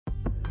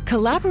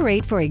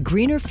Collaborate for a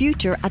greener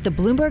future at the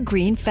Bloomberg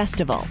Green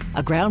Festival,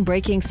 a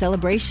groundbreaking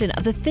celebration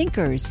of the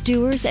thinkers,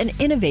 doers, and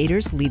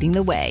innovators leading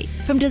the way.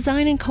 From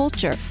design and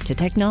culture to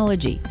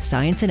technology,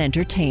 science, and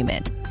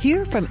entertainment.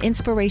 Hear from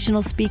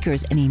inspirational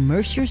speakers and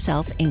immerse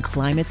yourself in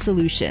climate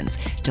solutions.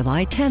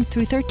 July 10th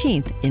through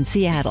 13th in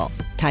Seattle.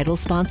 Title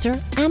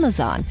sponsor,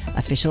 Amazon.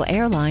 Official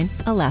airline,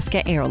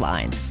 Alaska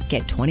Airlines.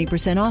 Get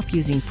 20% off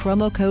using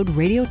promo code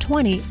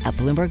Radio20 at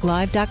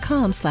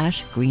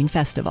BloombergLive.com/Green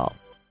Festival.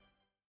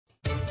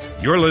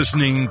 You're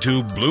listening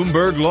to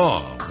Bloomberg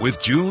Law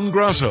with June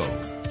Grosso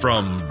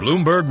from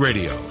Bloomberg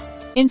Radio.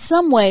 In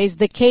some ways,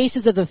 the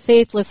cases of the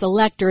faithless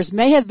electors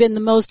may have been the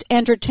most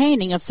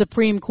entertaining of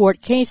Supreme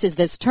Court cases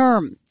this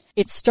term.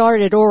 It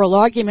started at oral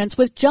arguments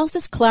with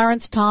Justice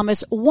Clarence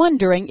Thomas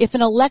wondering if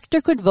an elector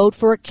could vote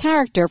for a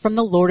character from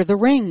The Lord of the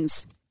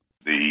Rings.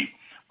 The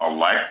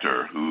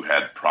elector who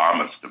had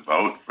promised to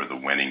vote for the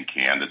winning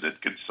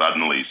candidate could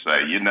suddenly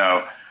say,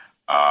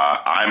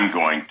 I'm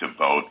going to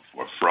vote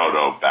for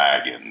Frodo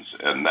Baggins,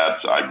 and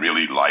I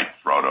really like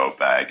Frodo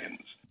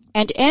Baggins.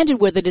 And ended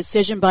with a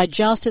decision by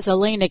Justice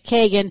Elena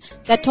Kagan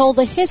that told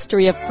the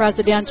history of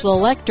presidential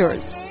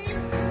electors.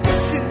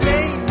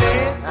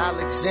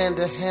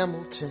 Alexander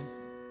Hamilton.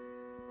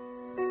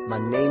 My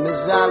name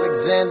is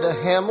Alexander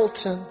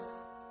Hamilton.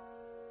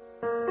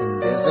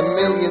 And there's a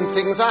million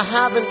things I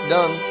haven't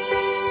done.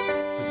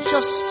 But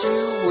just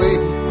you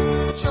wait.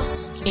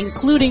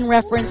 Including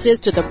references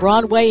to the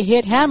Broadway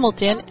hit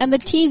Hamilton and the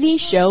TV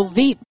show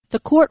Veep. The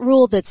court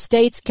ruled that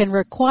states can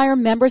require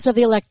members of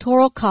the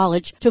Electoral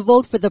College to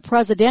vote for the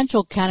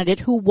presidential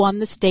candidate who won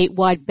the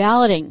statewide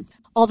balloting.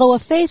 Although a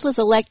faithless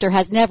elector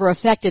has never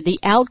affected the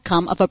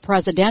outcome of a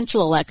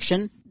presidential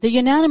election, the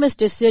unanimous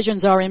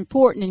decisions are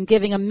important in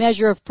giving a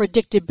measure of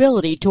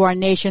predictability to our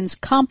nation's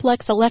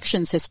complex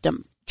election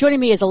system. Joining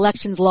me is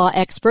elections law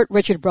expert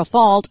Richard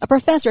Brafald, a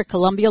professor at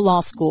Columbia Law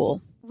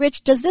School.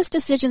 Rich, does this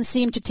decision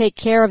seem to take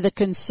care of the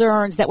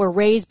concerns that were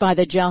raised by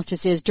the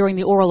justices during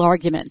the oral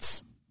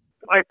arguments?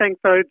 I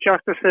think the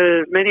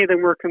justices, many of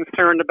them were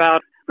concerned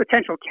about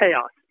potential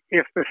chaos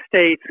if the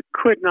states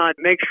could not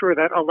make sure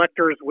that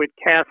electors would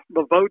cast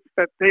the votes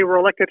that they were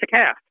elected to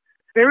cast.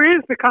 There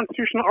is the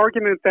constitutional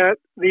argument that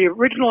the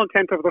original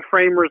intent of the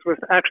framers was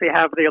to actually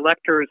have the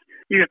electors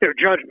use their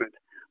judgment.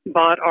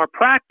 But our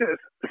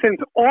practice since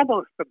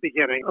almost the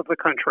beginning of the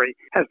country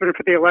has been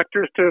for the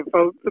electors to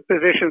vote the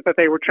positions that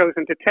they were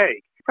chosen to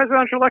take.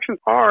 Presidential elections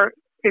are,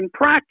 in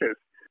practice,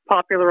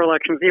 popular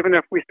elections, even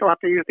if we still have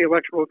to use the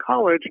Electoral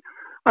College.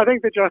 I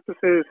think the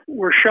justices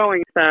were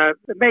showing that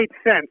it made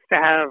sense to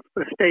have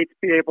the states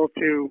be able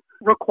to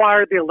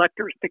require the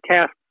electors to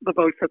cast the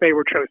votes that they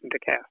were chosen to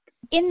cast.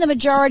 In the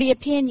majority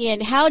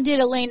opinion, how did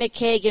Elena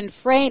Kagan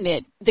frame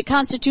it? The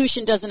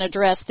Constitution doesn't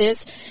address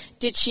this.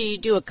 Did she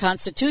do a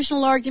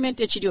constitutional argument?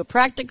 Did she do a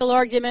practical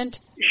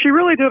argument? She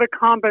really did a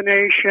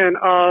combination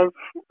of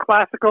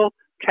classical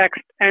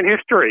text and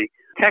history,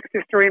 text,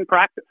 history, and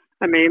practice.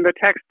 I mean, the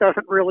text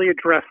doesn't really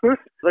address this.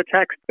 The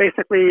text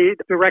basically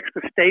directs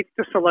the states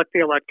to select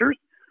the electors.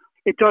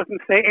 It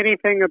doesn't say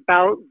anything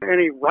about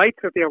any rights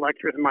that the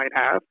electors might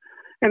have.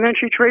 And then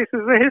she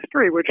traces the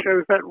history, which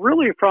shows that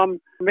really from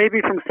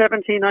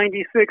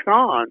 1796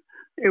 on,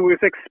 it was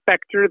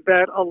expected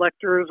that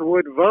electors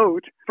would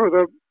vote for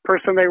the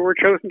person they were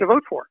chosen to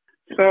vote for.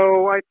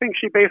 So I think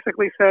she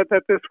basically said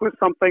that this was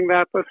something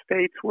that the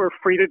states were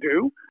free to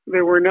do.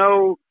 There were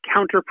no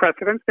counter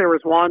precedents. There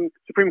was one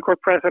Supreme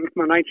Court precedent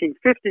from the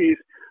 1950s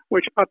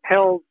which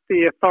upheld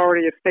the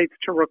authority of states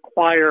to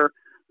require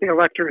the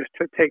electors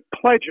to take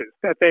pledges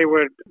that they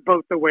would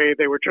vote the way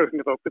they were chosen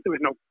to vote, but there was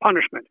no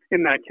punishment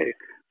in that case.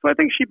 So I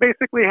think she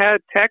basically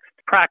had text,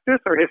 practice,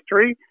 or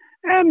history,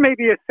 and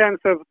maybe a sense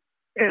of,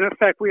 in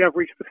effect, we have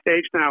reached the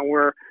stage now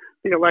where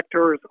the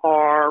electors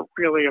are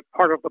really a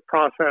part of the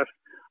process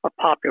of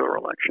popular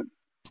election.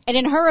 And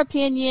in her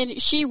opinion,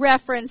 she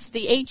referenced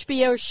the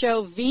HBO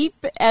show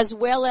Veep as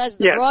well as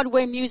the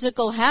Broadway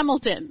musical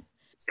Hamilton.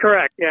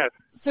 Correct, yes.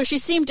 So she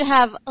seemed to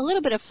have a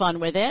little bit of fun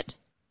with it.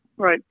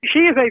 Right. She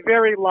is a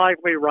very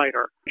lively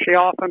writer. She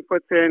often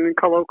puts in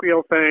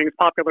colloquial things,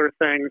 popular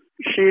things.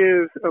 She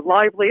is a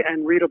lively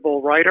and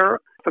readable writer.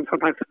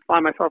 Sometimes I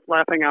find myself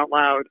laughing out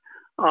loud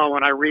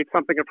when I read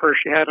something of hers.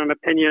 She had an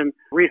opinion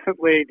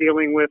recently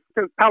dealing with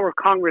the power of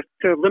Congress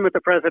to limit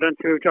the president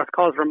to just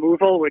cause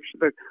removal, which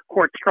the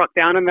court struck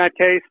down in that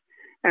case.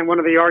 And one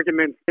of the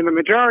arguments in the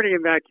majority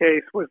in that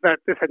case was that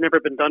this had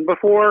never been done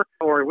before,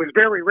 or it was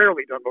very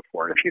rarely done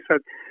before. And she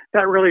said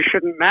that really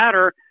shouldn't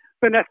matter.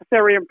 The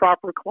necessary and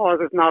proper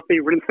clause is not the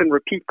rinse and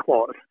repeat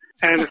clause.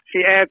 And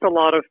she adds a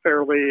lot of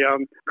fairly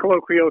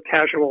colloquial,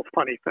 casual,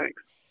 funny things.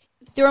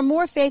 There are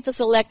more faithless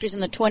electors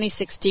in the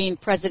 2016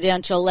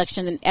 presidential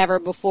election than ever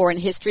before in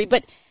history,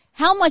 but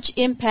how much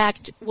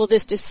impact will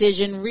this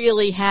decision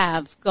really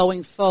have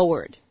going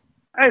forward?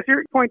 As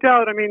you point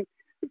out, I mean,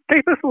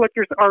 faithless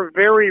electors are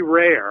very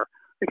rare.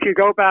 If you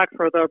go back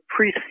for the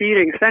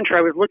preceding century,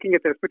 I was looking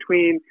at this,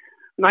 between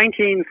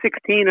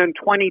 1916 and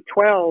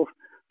 2012,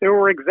 there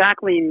were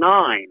exactly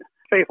 9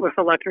 faithless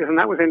electors, and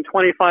that was in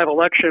 25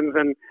 elections.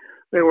 And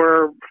There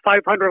were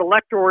 500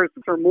 electors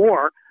or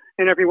more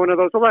in every one of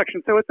those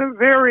elections. So it's a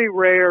very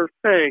rare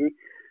thing.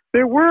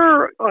 There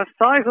were a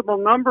sizable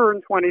number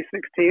in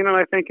 2016, and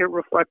I think it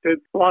reflected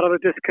a lot of the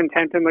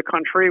discontent in the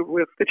country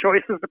with the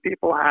choices that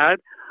people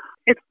had.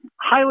 It's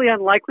highly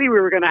unlikely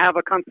we were going to have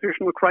a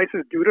constitutional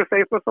crisis due to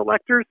faithless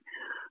electors,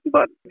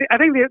 but I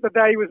think the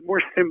value is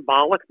more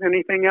symbolic than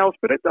anything else,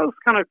 but it does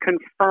kind of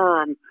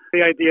confirm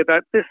the idea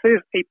that this is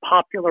a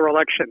popular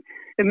election.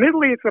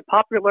 Admittedly, it's a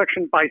popular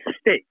election by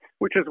state,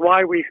 which is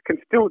why we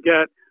can still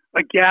get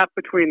a gap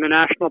between the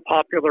national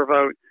popular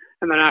vote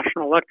and the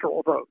national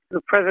electoral vote.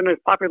 The president is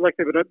popularly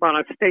elected on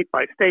a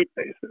state-by-state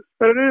basis.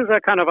 But it is a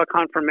kind of a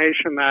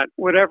confirmation that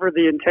whatever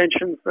the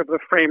intentions of the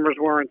framers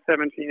were in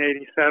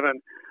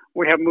 1787,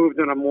 we have moved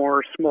in a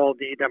more small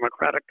d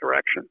democratic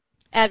direction.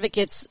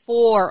 Advocates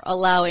for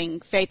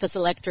allowing faithless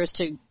electors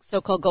to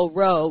so-called go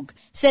rogue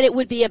said it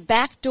would be a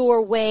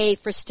backdoor way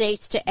for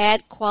states to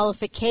add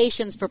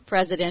qualifications for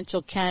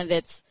presidential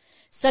candidates,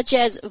 such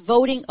as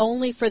voting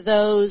only for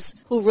those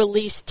who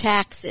release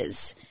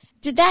taxes.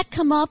 Did that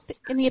come up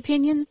in the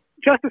opinions?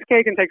 Justice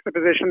Kagan takes the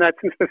position that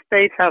since the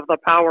states have the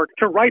power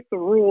to write the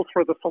rules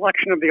for the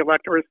selection of the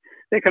electors,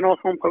 they can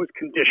also impose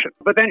conditions.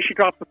 But then she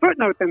drops the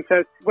footnote and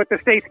says what the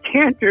states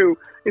can't do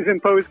is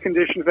impose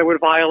conditions that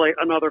would violate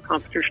another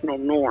constitutional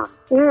norm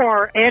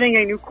or adding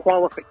a new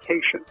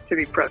qualification to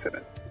be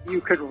president.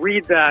 You could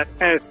read that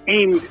as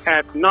aimed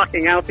at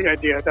knocking out the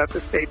idea that the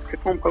states could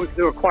impose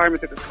the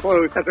requirement to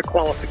disclose as a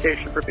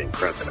qualification for being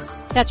president.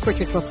 That's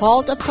Richard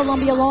Bufault of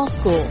Columbia Law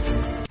School.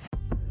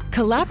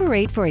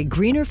 Collaborate for a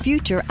greener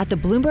future at the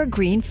Bloomberg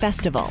Green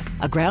Festival,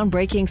 a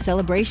groundbreaking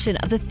celebration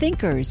of the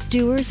thinkers,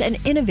 doers, and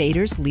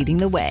innovators leading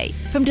the way.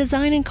 From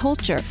design and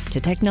culture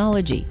to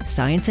technology,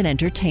 science, and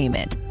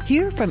entertainment.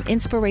 Hear from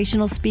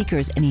inspirational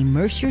speakers and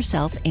immerse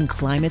yourself in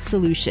climate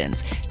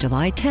solutions.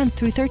 July 10th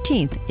through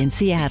 13th in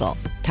Seattle.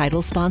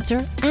 Title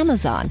sponsor,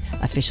 Amazon.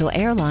 Official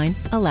airline,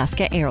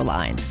 Alaska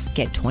Airlines.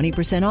 Get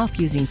 20% off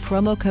using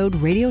promo code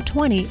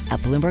Radio20 at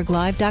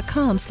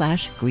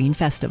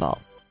BloombergLive.com/greenfestival.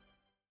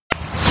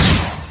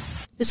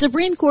 The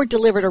Supreme Court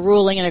delivered a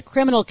ruling in a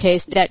criminal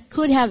case that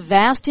could have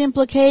vast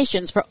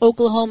implications for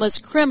Oklahoma's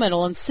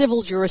criminal and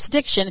civil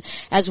jurisdiction,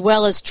 as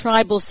well as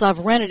tribal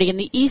sovereignty in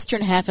the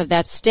eastern half of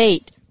that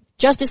state.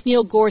 Justice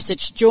Neil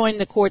Gorsuch joined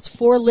the court's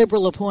 4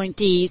 liberal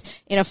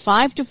appointees in a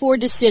 5-4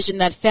 decision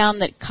that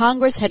found that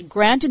Congress had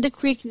granted the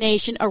Creek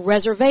Nation a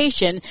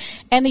reservation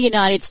and the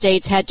United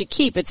States had to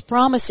keep its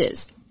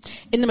promises.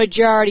 In the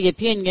majority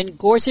opinion,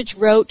 Gorsuch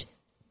wrote,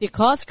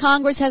 "Because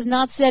Congress has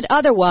not said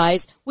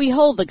otherwise, we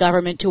hold the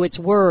government to its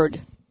word."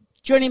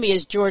 Joining me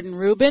is Jordan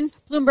Rubin,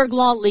 Bloomberg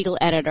Law legal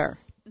editor.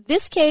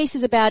 This case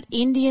is about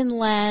Indian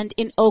land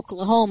in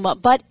Oklahoma,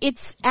 but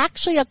it's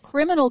actually a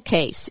criminal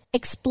case.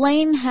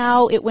 Explain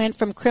how it went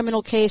from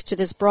criminal case to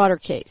this broader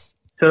case.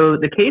 So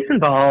the case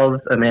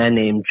involves a man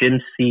named Jim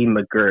C.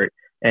 McGirt,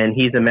 and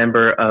he's a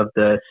member of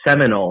the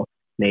Seminole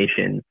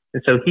Nation.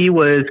 And so he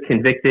was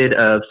convicted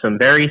of some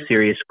very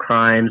serious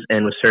crimes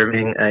and was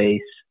serving a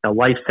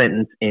life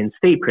sentence in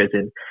state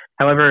prison.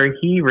 However,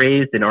 he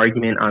raised an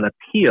argument on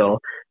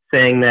appeal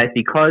saying that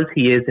because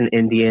he is an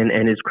Indian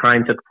and his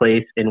crime took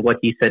place in what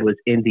he said was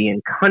Indian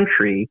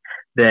country,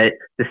 that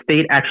the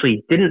state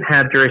actually didn't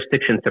have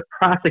jurisdiction to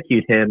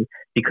prosecute him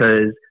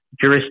because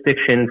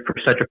jurisdiction for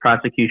such a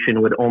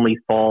prosecution would only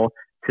fall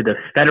to the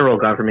federal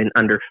government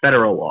under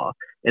federal law.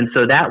 And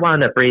so that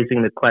wound up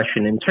raising the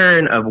question in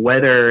turn of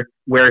whether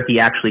where he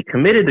actually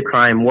committed the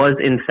crime was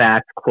in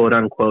fact, quote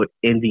unquote,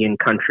 Indian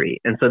country.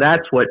 And so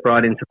that's what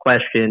brought into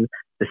question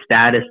the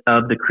status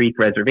of the Creek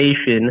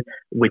Reservation,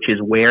 which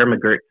is where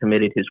McGirt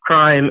committed his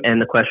crime,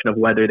 and the question of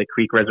whether the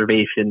Creek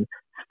Reservation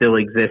still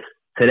exists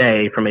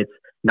today from its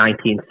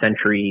 19th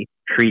century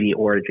treaty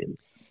origins.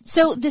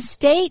 So the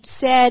state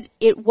said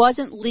it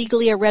wasn't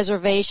legally a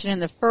reservation in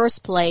the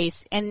first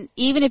place, and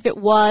even if it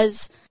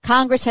was,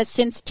 Congress has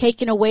since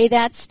taken away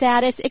that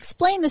status.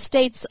 Explain the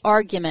state's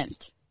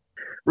argument.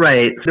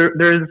 Right. So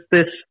there's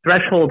this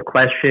threshold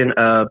question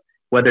of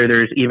whether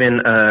there's even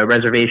a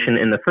reservation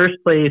in the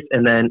first place,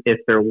 and then if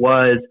there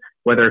was,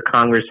 whether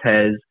Congress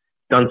has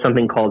done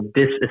something called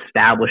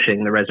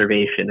disestablishing the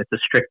reservation. It's a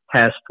strict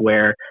test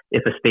where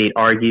if a state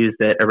argues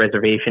that a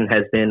reservation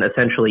has been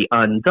essentially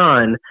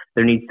undone,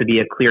 there needs to be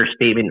a clear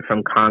statement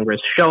from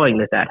Congress showing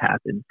that that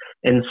happened.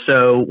 And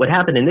so what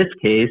happened in this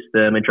case,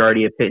 the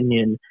majority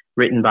opinion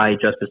written by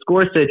Justice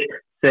Gorsuch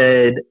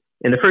said,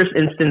 in the first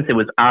instance, it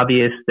was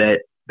obvious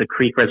that the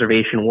Creek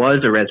Reservation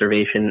was a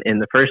reservation in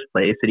the first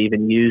place. It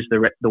even used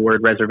the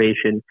word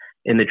reservation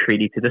in the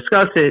treaty to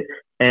discuss it.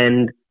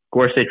 And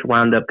Gorsuch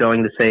wound up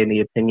going to say in the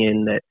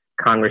opinion that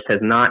Congress has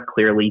not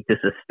clearly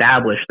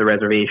disestablished the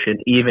reservation,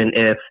 even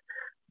if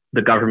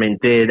the government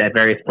did at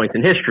various points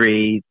in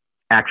history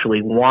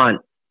actually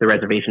want the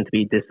reservation to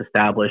be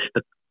disestablished.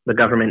 The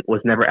government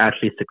was never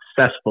actually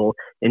successful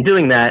in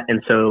doing that.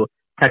 And so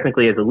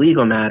technically as a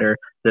legal matter,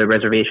 the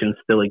reservation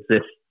still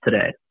exists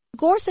today.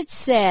 Gorsuch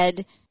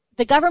said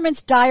the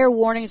government's dire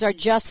warnings are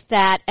just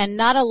that and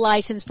not a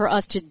license for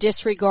us to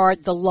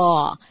disregard the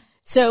law.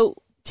 So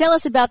Tell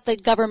us about the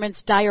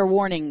government's dire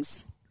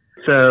warnings.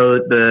 So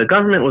the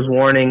government was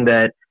warning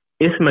that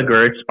if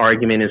McGirt's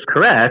argument is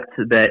correct,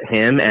 that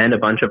him and a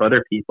bunch of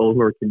other people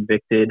who are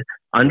convicted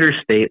under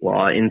state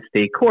law in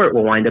state court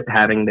will wind up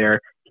having their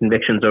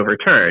convictions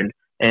overturned.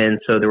 And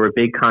so there were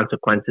big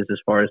consequences as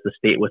far as the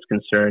state was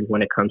concerned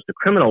when it comes to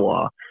criminal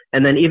law.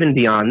 And then even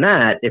beyond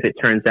that, if it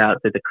turns out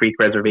that the Creek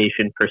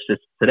Reservation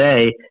persists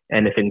today,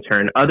 and if in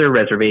turn other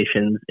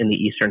reservations in the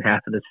eastern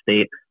half of the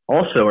state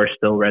also are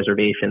still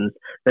reservations,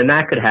 then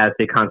that could have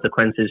big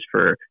consequences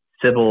for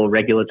civil,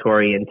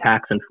 regulatory, and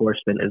tax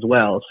enforcement as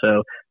well.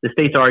 So the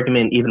state's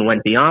argument even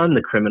went beyond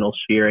the criminal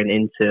sphere and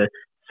into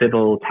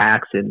civil,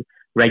 tax, and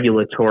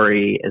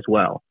regulatory as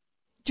well.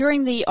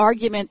 During the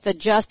argument, the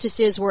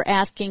justices were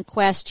asking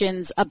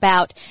questions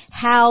about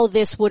how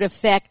this would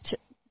affect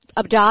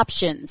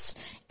adoptions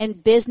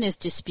and business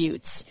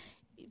disputes.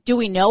 Do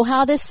we know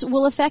how this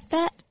will affect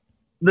that?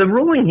 The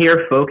ruling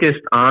here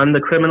focused on the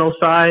criminal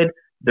side.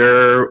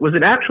 There was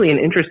actually an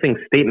interesting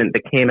statement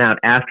that came out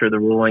after the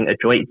ruling, a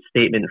joint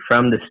statement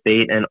from the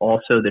state and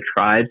also the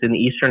tribes in the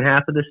eastern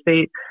half of the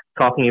state,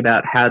 talking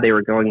about how they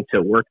were going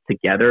to work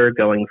together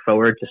going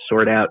forward to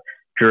sort out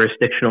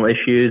jurisdictional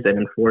issues and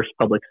enforce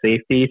public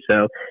safety.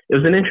 So it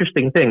was an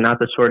interesting thing, not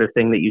the sort of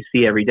thing that you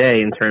see every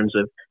day in terms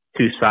of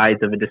two sides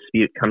of a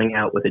dispute coming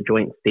out with a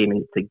joint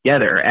statement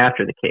together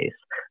after the case.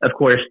 Of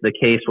course, the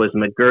case was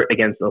McGirt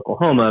against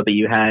Oklahoma, but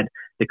you had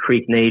the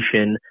Creek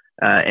Nation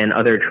and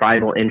other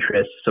tribal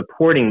interests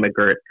supporting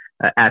McGirt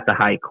at the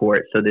high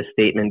court. So this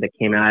statement that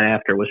came out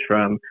after was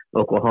from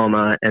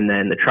Oklahoma and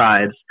then the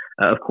tribes.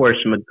 Of course,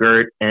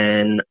 McGirt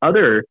and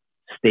other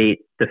state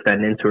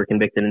defendants who were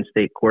convicted in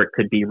state court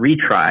could be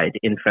retried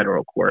in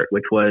federal court,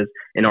 which was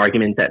an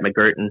argument that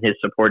McGirt and his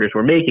supporters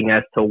were making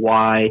as to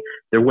why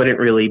there wouldn't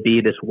really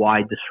be this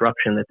wide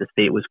disruption that the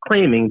state was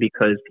claiming,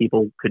 because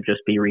people could just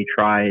be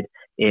retried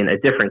in a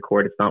different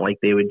court. It's not like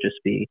they would just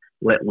be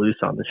let loose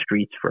on the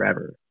streets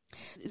forever.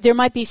 There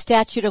might be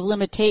statute of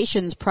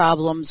limitations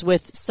problems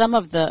with some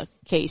of the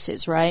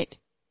cases, right?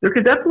 There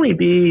could definitely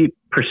be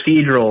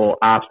procedural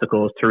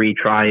obstacles to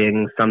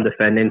retrying some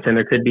defendants, and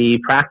there could be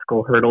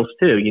practical hurdles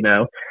too. You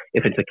know,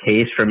 if it's a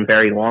case from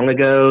very long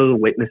ago,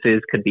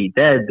 witnesses could be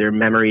dead, their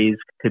memories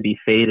could be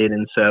faded.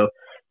 And so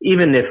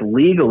even if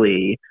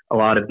legally a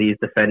lot of these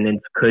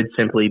defendants could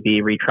simply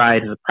be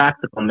retried as a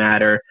practical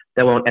matter,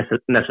 that won't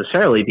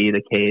necessarily be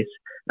the case.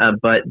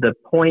 But the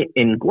point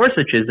in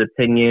Gorsuch's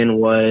opinion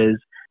was,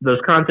 those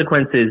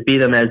consequences, be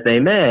them as they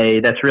may,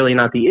 that's really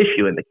not the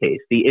issue in the case.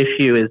 The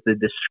issue is the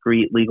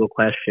discrete legal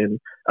question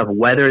of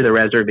whether the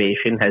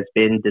reservation has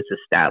been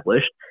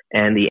disestablished.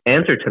 And the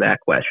answer to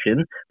that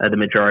question, the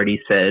majority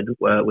said,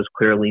 was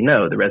clearly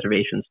no. The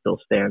reservation still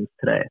stands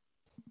today.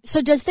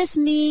 So does this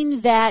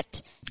mean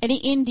that any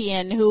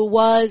Indian who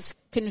was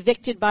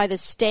convicted by the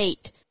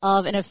state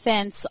of an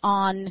offense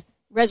on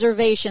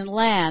reservation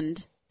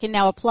land can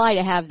now apply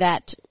to have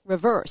that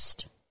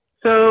reversed?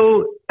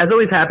 So, as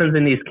always happens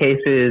in these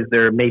cases,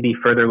 there may be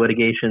further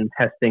litigation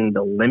testing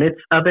the limits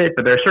of it,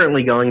 but there's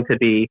certainly going to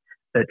be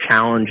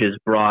challenges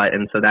brought,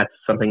 and so that's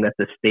something that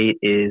the state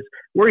is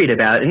worried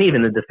about. And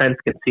even the defense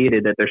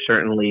conceded that there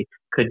certainly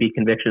could be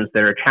convictions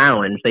that are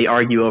challenged. They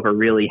argue over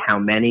really how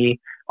many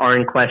are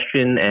in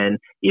question, and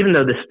even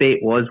though the state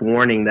was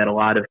warning that a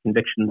lot of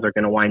convictions are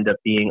going to wind up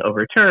being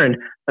overturned,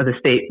 the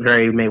state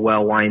very may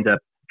well wind up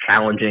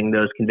challenging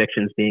those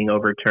convictions being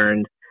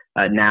overturned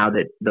now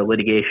that the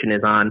litigation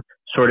is on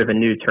sort of a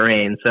new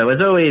terrain. So as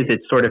always,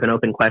 it's sort of an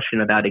open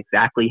question about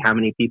exactly how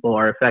many people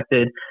are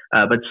affected,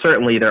 but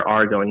certainly there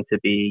are going to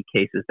be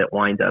cases that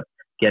wind up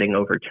getting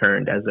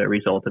overturned as a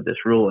result of this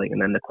ruling.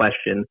 And then the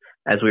question,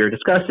 as we were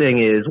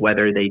discussing, is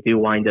whether they do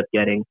wind up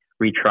getting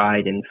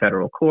retried in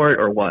federal court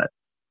or what.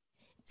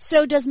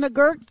 So does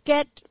McGirt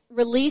get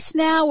released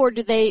now, or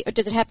does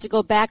it have to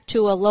go back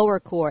to a lower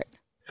court?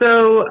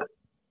 So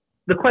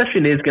the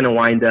question is going to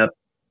wind up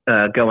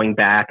going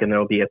back, and there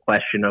will be a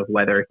question of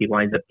whether he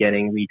winds up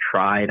getting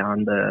retried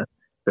on the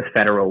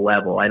federal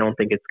level. I don't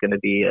think it's going to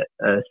be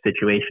a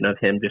situation of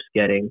him just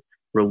getting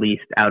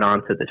released out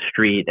onto the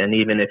street. And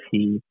even if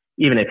he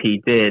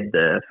did,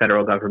 the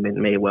federal government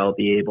may well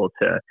be able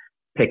to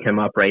pick him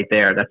up right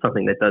there. That's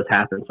something that does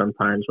happen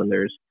sometimes when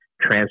there's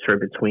transfer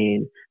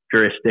between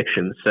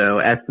jurisdictions. So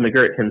as to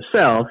McGirt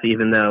himself,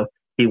 even though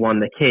he won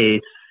the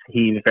case,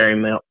 he very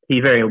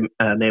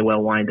may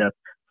well wind up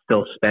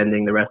still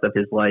spending the rest of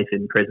his life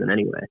in prison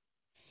anyway.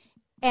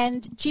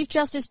 And Chief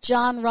Justice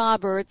John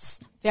Roberts,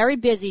 very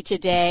busy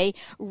today,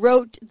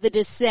 wrote the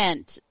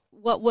dissent.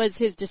 What was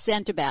his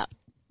dissent about?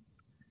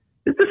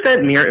 His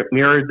dissent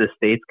mirrored the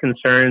state's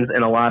concerns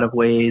in a lot of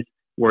ways,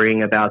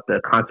 worrying about the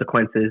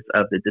consequences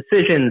of the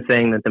decision,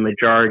 saying that the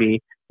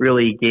majority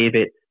really gave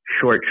it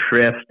short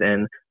shrift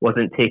and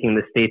wasn't taking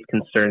the state's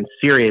concerns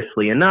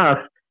seriously enough.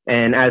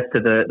 And as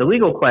to the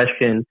legal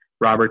question,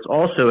 Roberts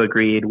also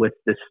agreed with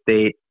the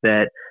state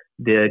that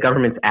the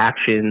government's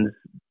actions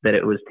that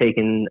it was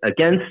taken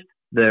against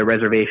the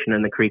reservation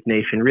and the Creek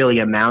Nation really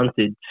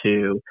amounted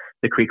to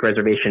the Creek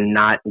Reservation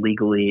not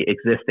legally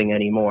existing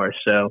anymore.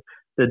 So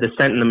the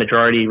dissent and the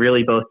majority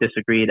really both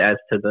disagreed as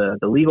to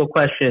the legal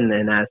question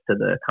and as to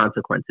the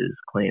consequences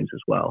claims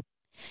as well.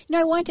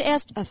 I want to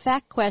ask a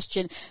fact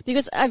question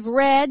because I've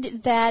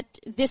read that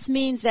this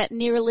means that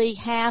nearly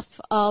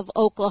half of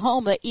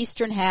Oklahoma,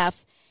 eastern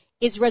half,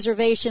 is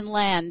reservation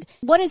land.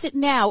 What is it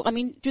now? I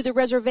mean, do the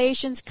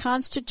reservations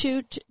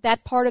constitute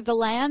that part of the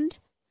land?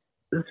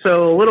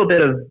 So a little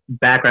bit of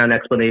background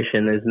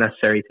explanation is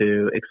necessary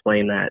to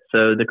explain that.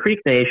 So the Creek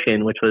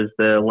Nation, which was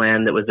the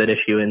land that was at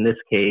issue in this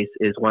case,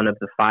 is one of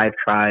the 5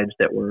 tribes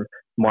that were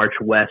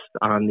marched west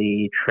on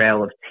the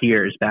Trail of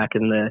Tears back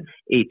in the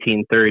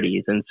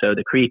 1830s. And so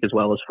the Creek, as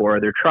well as 4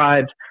 other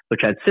tribes, which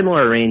had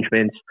similar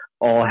arrangements,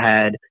 all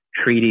had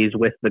treaties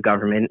with the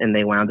government, and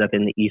they wound up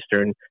in the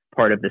eastern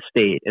part of the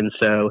state. And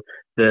so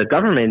the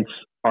government's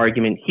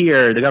argument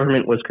here, the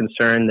government was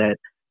concerned that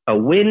a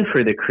win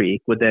for the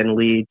Creek would then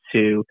lead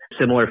to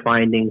similar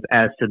findings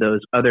as to those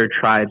other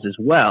tribes as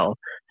well,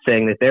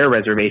 saying that their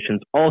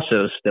reservations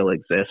also still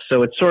exist.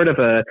 So it's sort of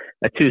a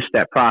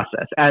 2-step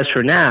process. As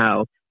for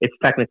now, it's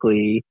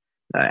technically,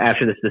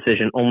 after this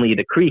decision, only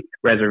the Creek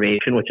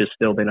Reservation, which has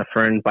still been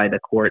affirmed by the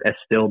court as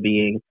still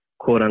being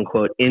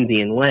quote-unquote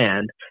Indian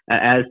land.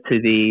 As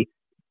to the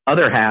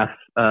other half,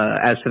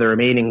 as to the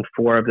remaining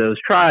 4 of those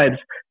tribes,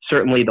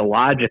 certainly the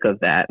logic of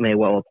that may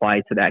well apply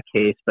to that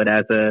case, but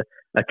as a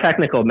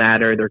technical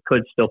matter, there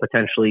could still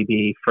potentially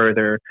be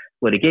further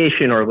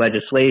litigation or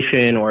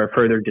legislation or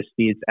further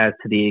disputes as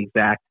to the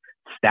exact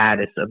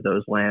status of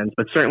those lands.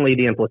 But certainly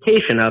the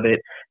implication of it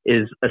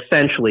is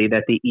essentially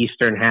that the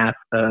eastern half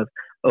of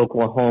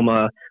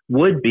Oklahoma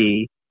would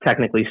be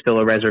technically still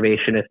a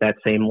reservation if that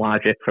same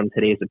logic from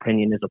today's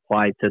opinion is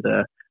applied to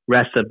the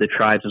rest of the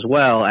tribes as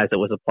well as it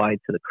was applied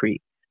to the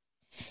Creek.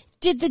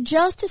 Did the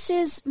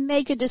justices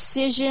make a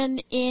decision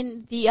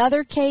in the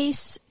other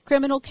case,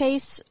 criminal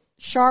case,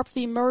 Sharp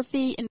v.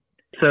 Murphy?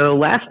 So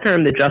last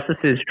term, the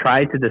justices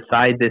tried to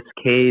decide this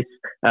case,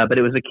 but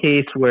it was a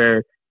case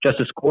where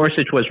Justice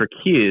Gorsuch was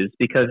recused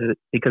because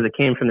it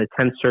came from the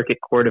 10th Circuit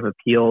Court of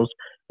Appeals,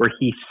 where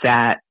he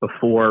sat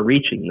before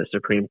reaching the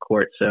Supreme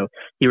Court. So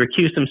he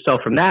recused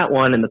himself from that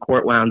one, and the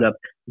court wound up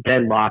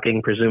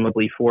deadlocking,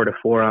 presumably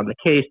 4-4 on the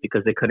case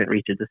because they couldn't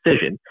reach a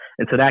decision.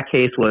 And so that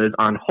case was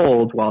on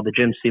hold while the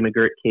Jim C.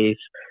 McGirt case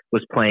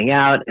was playing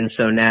out. And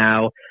so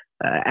now,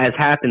 as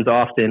happens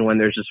often when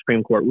there's a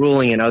Supreme Court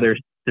ruling and other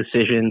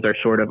decisions are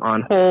sort of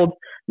on hold,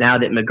 now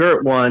that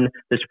McGirt won,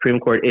 the Supreme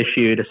Court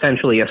issued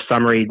essentially a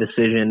summary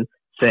decision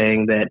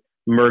saying that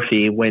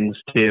Murphy wins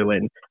too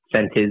and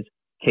sent his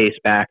case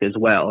back as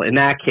well. In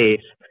that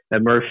case,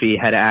 Murphy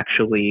had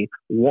actually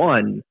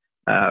won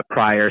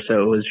prior,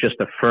 so it was just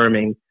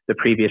affirming the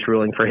previous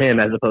ruling for him,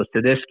 as opposed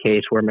to this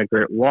case where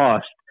McGirt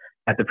lost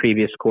at the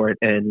previous court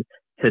and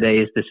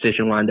today's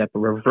decision wound up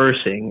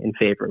reversing in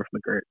favor of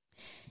McGirt.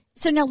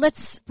 So now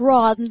let's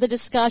broaden the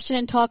discussion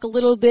and talk a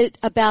little bit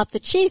about the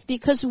chief,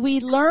 because we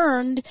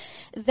learned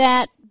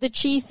that the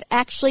chief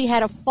actually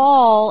had a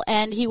fall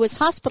and he was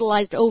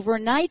hospitalized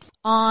overnight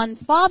on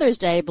Father's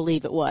Day, I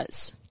believe it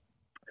was.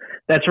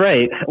 That's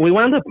right. We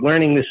wound up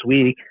learning this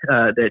week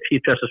that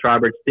Chief Justice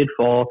Roberts did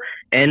fall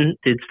and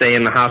did stay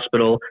in the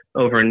hospital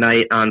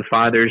overnight on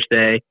Father's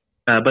Day.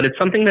 But it's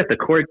something that the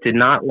court did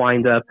not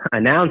wind up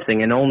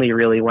announcing and only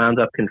really wound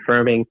up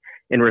confirming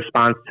in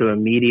response to a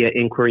media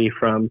inquiry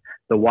from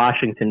the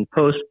Washington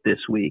Post this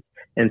week.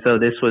 And so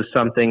this was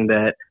something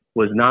that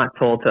was not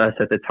told to us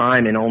at the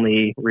time and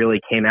only really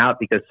came out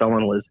because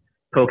someone was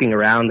poking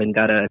around and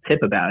got a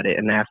tip about it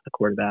and asked the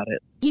court about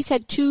it. He's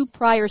had 2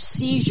 prior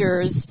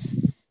seizures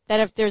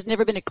that there's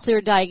never been a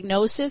clear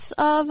diagnosis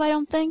of, I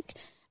don't think.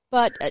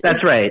 But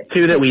that's right.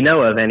 2 that we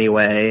know of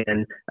anyway.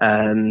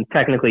 And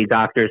technically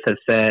doctors have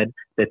said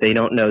that they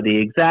don't know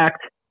the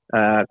exact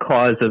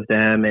cause of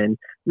them. And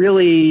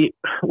really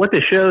what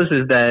this shows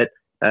is that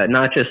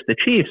not just the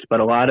chiefs, but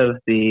a lot of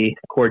the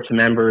court's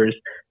members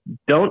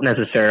don't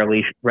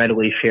necessarily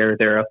readily share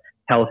their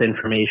health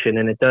information.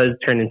 And it does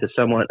turn into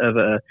somewhat of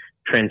a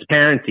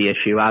transparency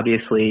issue.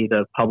 Obviously,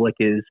 the public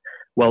is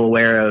well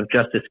aware of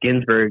Justice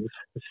Ginsburg's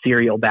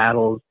serial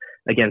battles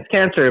against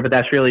cancer, but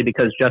that's really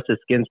because Justice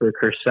Ginsburg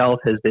herself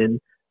has been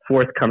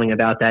forthcoming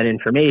about that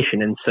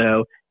information. And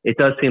so it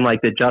does seem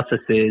like the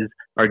justices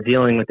are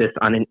dealing with this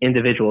on an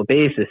individual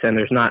basis, and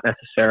there's not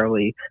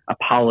necessarily a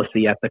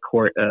policy at the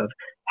court of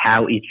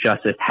how each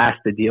justice has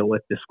to deal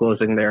with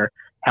disclosing their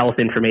health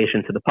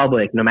information to the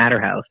public, no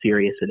matter how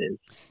serious it is.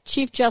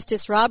 Chief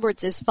Justice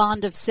Roberts is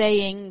fond of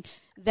saying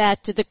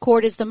that the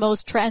court is the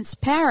most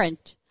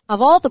transparent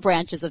of all the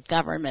branches of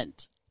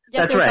government.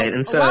 Yet that's right.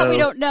 And a lot we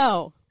don't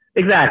know.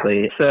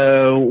 Exactly.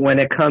 So when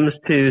it comes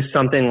to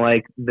something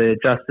like the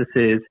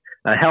justices'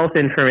 health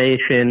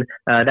information,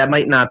 that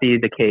might not be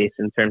the case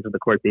in terms of the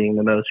court being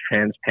the most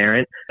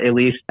transparent, at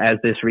least as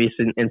this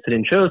recent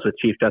incident shows with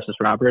Chief Justice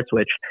Roberts,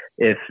 which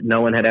if no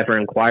one had ever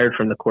inquired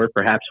from the court,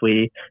 perhaps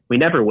we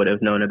never would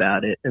have known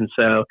about it. And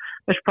so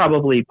I should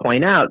probably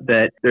point out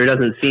that there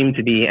doesn't seem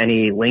to be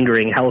any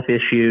lingering health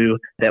issue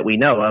that we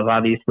know of.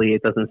 Obviously,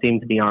 it doesn't seem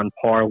to be on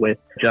par with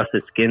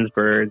Justice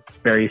Ginsburg's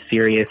very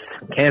serious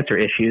cancer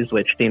issues,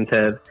 which seem to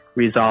have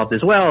resolved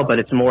as well, but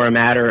it's more a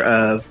matter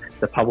of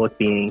the public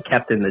being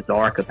kept in the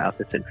dark about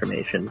this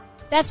information.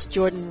 That's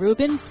Jordan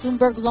Rubin,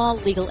 Bloomberg Law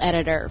legal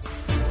editor.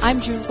 I'm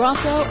June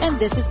Grosso, and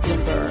this is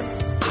Bloomberg.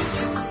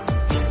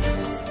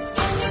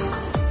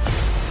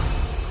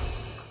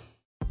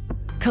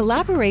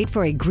 Collaborate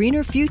for a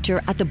greener future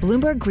at the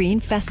Bloomberg Green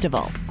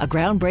Festival, a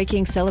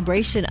groundbreaking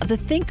celebration of the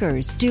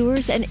thinkers,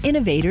 doers, and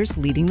innovators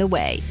leading the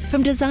way.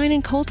 From design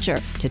and culture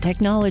to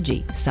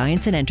technology,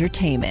 science, and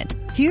entertainment.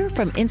 Hear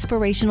from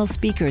inspirational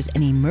speakers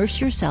and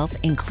immerse yourself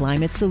in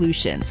climate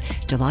solutions.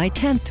 July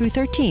 10th through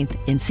 13th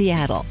in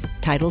Seattle.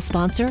 Title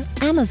sponsor,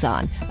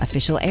 Amazon.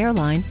 Official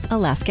airline,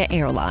 Alaska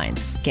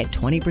Airlines. Get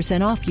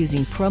 20% off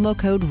using promo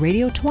code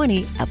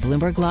radio20 at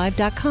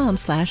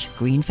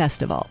BloombergLive.com/Green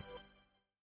Festival.